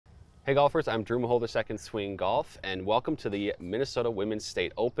Hey golfers, I'm Drew Mahowald, Second Swing Golf, and welcome to the Minnesota Women's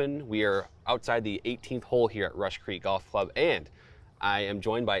State Open. We are outside the 18th hole here at Rush Creek Golf Club, and I am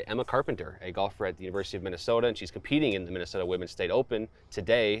joined by Emma Carpenter, a golfer at the University of Minnesota, and she's competing in the Minnesota Women's State Open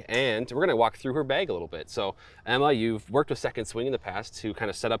today, and we're going to walk through her bag a little bit. So, Emma, you've worked with Second Swing in the past to kind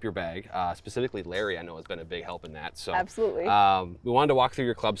of set up your bag. Specifically, Larry, I know, has been a big help in that. So, absolutely. We wanted to walk through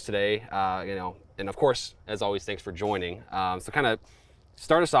your clubs today, and of course, as always, thanks for joining. So, kind of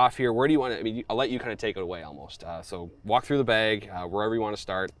start us off here. Where do you want to, I mean, I'll let you kind of take it away almost. So walk through the bag, wherever you want to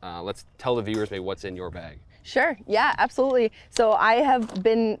start. Let's tell the viewers maybe what's in your bag. Sure, yeah, absolutely. So I have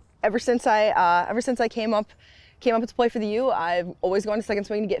been, ever since I came up to play for the U, I've always gone to Second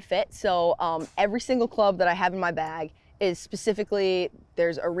Swing to get fit. So every single club that I have in my bag is specifically,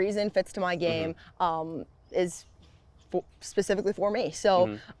 there's a reason, fits to my game, is specifically for me.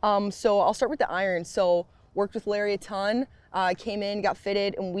 So, so I'll start with the irons. So worked with Larry a ton. Came in, got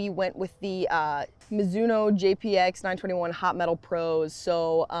fitted, and we went with the Mizuno JPX 921 Hot Metal Pros.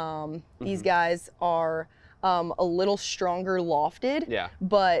 So these guys are a little stronger lofted,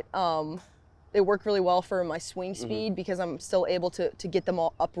 but they work really well for my swing speed because I'm still able to get them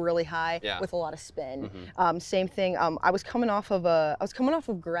all up really high with a lot of spin. Same thing. I was coming off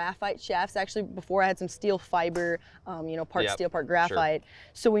of graphite shafts actually before I had some steel fiber, part steel, part graphite.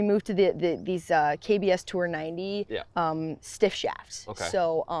 So we moved to these KBS Tour 90 stiff shafts.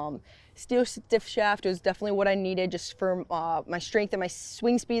 So steel stiff shaft was definitely what I needed just for my strength and my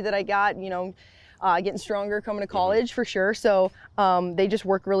swing speed that I got. Getting stronger coming to college for sure. So they just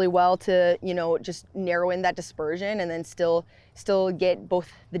work really well to, just narrow in that dispersion and then still get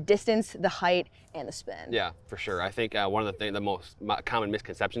both the distance, the height, and the spin. Yeah, for sure. I think one of the most common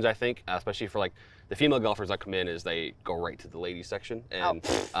misconceptions, I think, especially for like the female golfers that come in, is they go right to the ladies section. And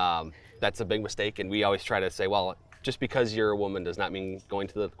that's a big mistake. And we always try to say, well, just because you're a woman does not mean going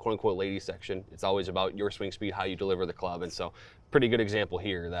to the quote-unquote ladies section. It's always about your swing speed, how you deliver the club. And so pretty good example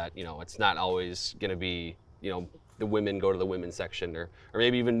here that, it's not always going to be, the women go to the women's section or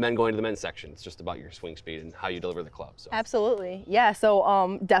maybe even men going to the men's section. It's just about your swing speed and how you deliver the club. So. Absolutely. Yeah,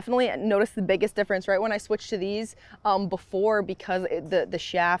 so definitely noticed the biggest difference right when I switched to these. Before, because the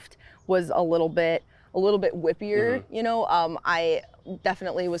shaft was a little bit whippier, I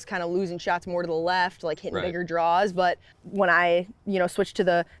definitely was kind of losing shots more to the left, like hitting bigger draws. But when I, switched to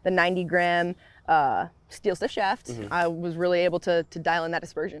the 90 gram steel stiff shaft, I was really able to dial in that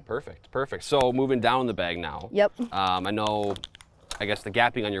dispersion. Perfect. So moving down the bag now. Yep. I guess the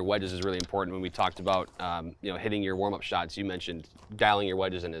gapping on your wedges is really important. When we talked about, hitting your warm-up shots, you mentioned dialing your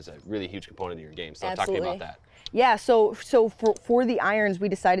wedges in is a really huge component of your game. So talk to me about that. Yeah, so for the irons, we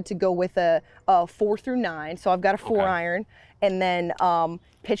decided to go with a 4 through 9. So I've got a 4 iron, and then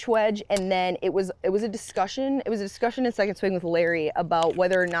pitch wedge, and then it was a discussion. It was a discussion in Second Swing with Larry about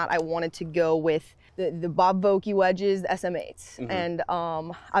whether or not I wanted to go with the Bob Vokey wedges, the SM8s, and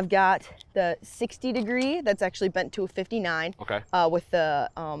I've got the 60 degree that's actually bent to a 59 with the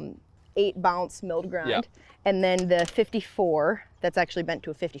 8 bounce milled grind, and then the 54 that's actually bent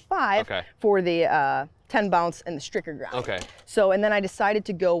to a 55 for the 10 bounce and the stricker grind. So, and then I decided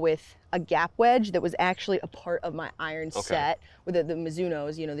to go with a gap wedge that was actually a part of my iron set with the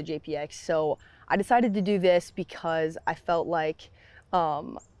Mizunos, the JPX. So I decided to do this because I felt like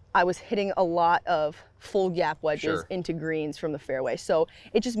I was hitting a lot of full gap wedges into greens from the fairway. So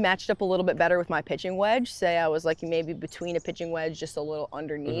it just matched up a little bit better with my pitching wedge. Say I was like maybe between a pitching wedge, just a little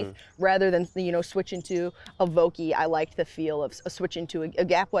underneath, rather than, switching to a Vokey. I liked the feel of switching to a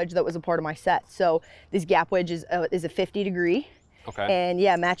gap wedge that was a part of my set. So this gap wedge is a 50 degree. And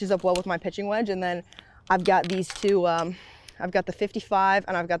yeah, matches up well with my pitching wedge. And then I've got these two, I've got the 55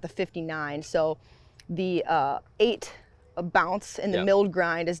 and I've got the 59. So the 8 bounce and the milled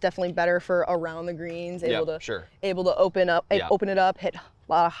grind is definitely better for around the greens, able to open it up, hit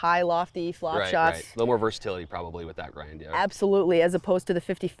a lot of high lofty flop shots. A little more versatility probably with that grind. Absolutely, as opposed to the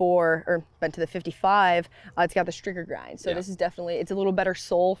 54 or bent to the 55, it's got the stricker grind. So this is definitely, it's a little better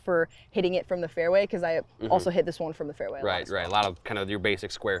sole for hitting it from the fairway, because I also hit this one from the fairway. A lot of kind of your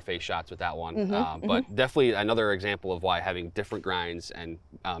basic square face shots with that one. But definitely another example of why having different grinds and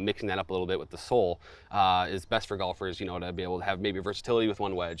mixing that up a little bit with the sole is best for golfers, to be able to have maybe versatility with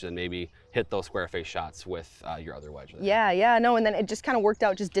one wedge and maybe hit those square face shots with your other wedge. And then it just kind of worked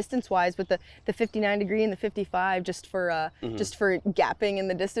out just distance wise with the 59 degree and the 55 just for gapping in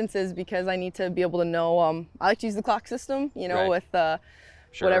the distances, because I need to be able to know, I like to use the clock system, with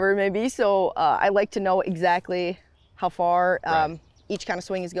whatever it may be. So I like to know exactly how far each kind of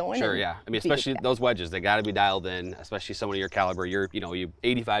swing is going. Sure, yeah. I mean, especially those wedges, they got to be dialed in, especially someone of your caliber. You're, you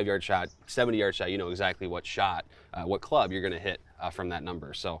 85-yard shot, 70-yard shot, you know exactly what shot, what club you're going to hit from that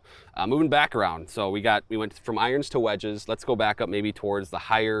number. So moving back around, so we went from irons to wedges. Let's go back up maybe towards the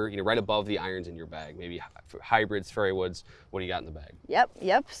higher, right above the irons in your bag, maybe hybrids, fairway woods. What do you got in the bag?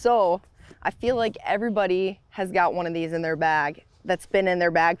 Yep. So I feel like everybody has got one of these in their bag that's been in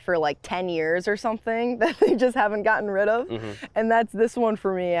their bag for like 10 years or something that they just haven't gotten rid of. And that's this one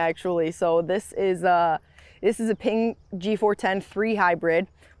for me, actually. So this is a Ping G410 3 hybrid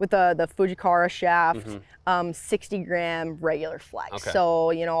with the Fujikara shaft, 60-gram regular flex. Okay.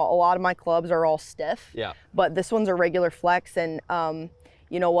 So, a lot of my clubs are all stiff, Yeah. but this one's a regular flex, and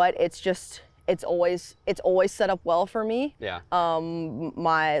you know what? It's always set up well for me. Yeah.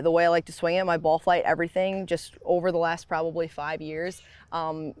 The way I like to swing it, my ball flight, everything, just over the last probably 5 years.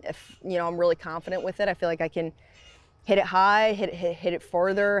 If I'm really confident with it, I feel like I can hit it high, hit it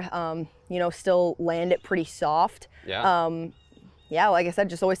further. Still land it pretty soft. Yeah. Yeah, like I said,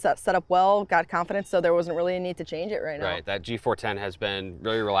 just always set up well, got confidence, so there wasn't really a need to change it right now. Right, that G410 has been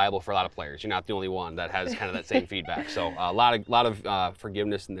really reliable for a lot of players. You're not the only one that has kind of that same feedback. So a lot of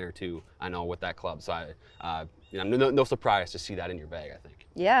forgiveness in there too, I know, with that club. So no surprise to see that in your bag, I think.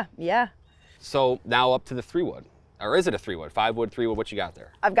 Yeah. So now up to the 3-wood, or is it a 3-wood? 5-wood, 3-wood, what you got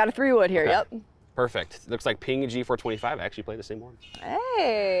there? I've got a 3-wood here, Okay. Yep. Perfect. Looks like Ping G425. I actually play the same one.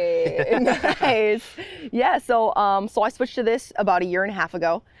 Hey, nice. Yeah, so I switched to this about 1.5 years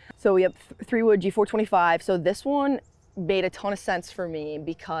ago. So we have 3-wood G425. So this one made a ton of sense for me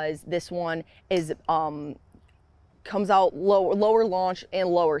because this one is comes out lower launch and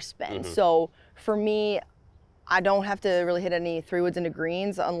lower spin. So for me, I don't have to really hit any 3-woods into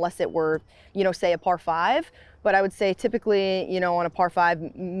greens unless it were, say a par 5. But I would say typically, on a par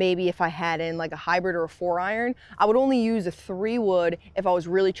 5, maybe if I had in like a hybrid or a 4-iron, I would only use a 3-wood if I was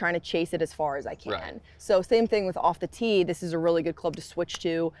really trying to chase it as far as I can. Right. So same thing with off the tee. This is a really good club to switch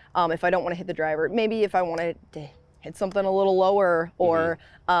to if I don't want to hit the driver. Maybe if I wanted to hit something a little lower, or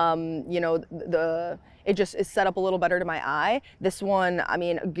it just is set up a little better to my eye. This one, I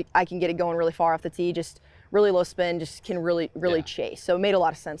mean, I can get it going really far off the tee, just really low spin, just can really chase. So it made a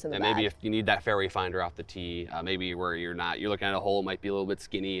lot of sense in the bag. Maybe if you need that fairway finder off the tee, maybe where you're looking at a hole, might be a little bit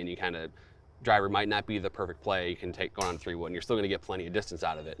skinny, and you kind of, driver might not be the perfect play. You can take going on 3-wood, and you're still going to get plenty of distance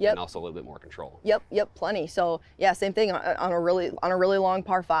out of it, and also a little bit more control. Yep, plenty. So yeah, same thing on a really long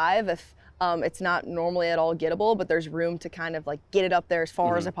par 5. If it's not normally at all gettable, but there's room to kind of like get it up there as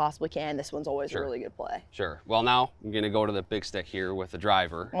far as I possibly can. This one's always a really good play. Sure. Well, now I'm going to go to the big stick here with the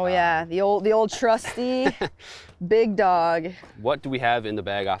driver. Oh yeah, the old trusty big dog. What do we have in the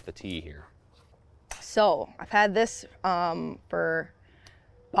bag off the tee here? So I've had this for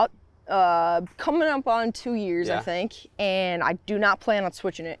about coming up on 2 years, I think, and I do not plan on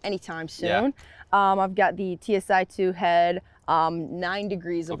switching it anytime soon. I've got the TSI2 head, 9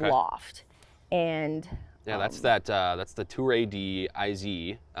 degrees of loft. And that's the Tour AD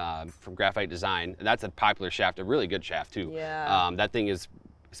IZ from Graphite Design, and that's a popular shaft, a really good shaft too. Yeah. That thing is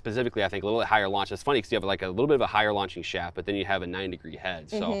specifically, I think, a little bit higher launch. It's funny because you have like a little bit of a higher launching shaft, but then you have a 9-degree head.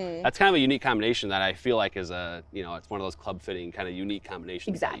 So that's kind of a unique combination that I feel like is it's one of those club fitting kind of unique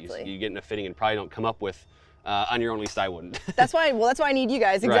combinations. Exactly. That you get in a fitting and probably don't come up with on your own. At least I wouldn't. That's why I need you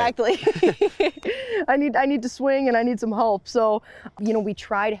guys. Exactly. Right. I need to swing, and I need some help. So, we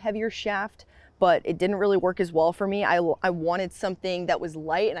tried heavier shaft, but it didn't really work as well for me. I wanted something that was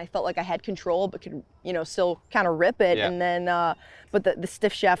light, and I felt like I had control, but could, still kind of rip it. And then, but the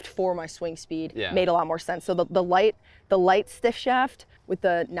stiff shaft for my swing speed made a lot more sense. So the light stiff shaft with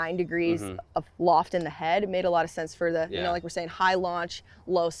the 9 degrees of loft in the head made a lot of sense for the, like we're saying, high launch,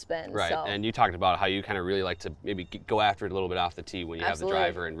 low spin. Right, so. And you talked about how you kind of really like to maybe go after it a little bit off the tee when you have the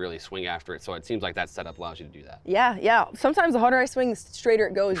driver and really swing after it. So it seems like that setup allows you to do that. Yeah. Sometimes the harder I swing, the straighter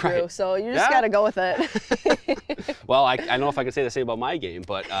it goes, Drew. So you just got to go with it. Well, I don't know if I can say the same about my game,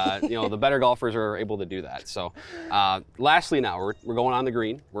 but the better golfers are able to do that. So lastly now, we're going on the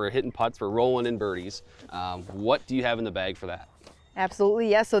green. We're hitting putts. We're rolling in birdies. What do you have in the bag for that? Absolutely,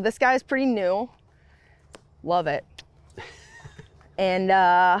 yeah. So this guy's pretty new. Love it. And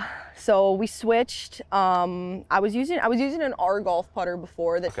so we switched. I was using an R golf putter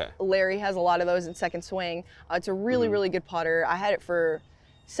before that Larry has a lot of those in second swing. It's a really good putter. I had it for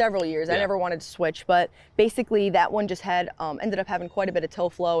several years. I never wanted to switch, but basically that one just had ended up having quite a bit of toe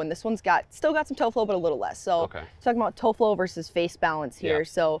flow, and this one's still got some toe flow, but a little less. So talking about toe flow versus face balance here.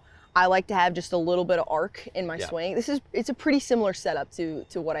 So I like to have just a little bit of arc in my swing. It's a pretty similar setup to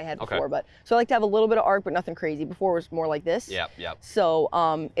what I had before, but so I like to have a little bit of arc, but nothing crazy. Before it was more like this. Yep.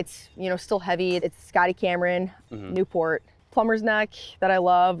 So it's still heavy. It's Scotty Cameron, Newport. plumber's neck that I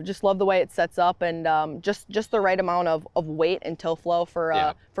love. Just love the way it sets up, and just the right amount of weight and toe flow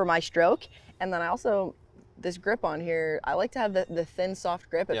for my stroke. And then I also, this grip on here, I like to have the thin, soft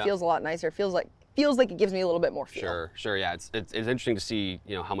grip. It feels a lot nicer. It feels like it gives me a little bit more feel. Sure, yeah. It's interesting to see,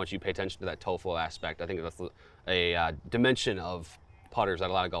 you know, how much you pay attention to that toe flow aspect. I think that's a dimension of putters that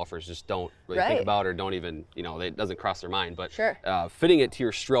a lot of golfers just don't really think about, or don't even, you know, it doesn't cross their mind. But fitting it to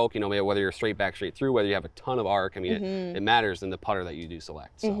your stroke, you know, whether you're straight back, straight through, whether you have a ton of arc, I mean, it matters in the putter that you do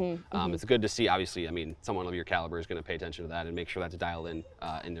select. So it's good to see. Obviously, I mean, someone of your caliber is going to pay attention to that and make sure that's dialed in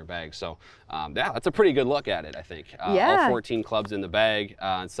their bag. So yeah, that's a pretty good look at it, I think. All 14 clubs in the bag,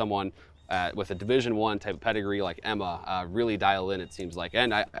 and someone with a Division I type of pedigree like Emma, really dial in, it seems like.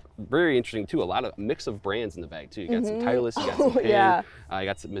 And very interesting too, a lot of mix of brands in the bag too. You got some Titleist, you got some Pin, you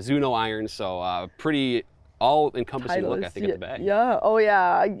got some Mizuno irons, so pretty all-encompassing look, I think, at the bag. Yeah, oh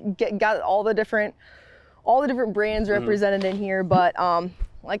yeah, got all the different brands represented in here, but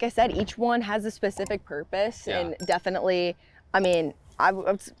like I said, each one has a specific purpose, and definitely, I mean, I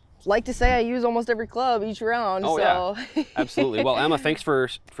like to say I use almost every club each round. Oh, so. Yeah, absolutely. Well, Emma, thanks for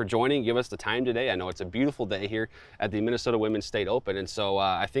joining, give us the time today. I know it's a beautiful day here at the Minnesota Women's State Open, and so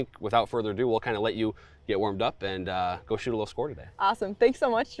I think without further ado, we'll kind of let you get warmed up and go shoot a little score today. Awesome. Thanks so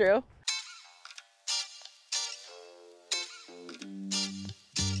much, Drew.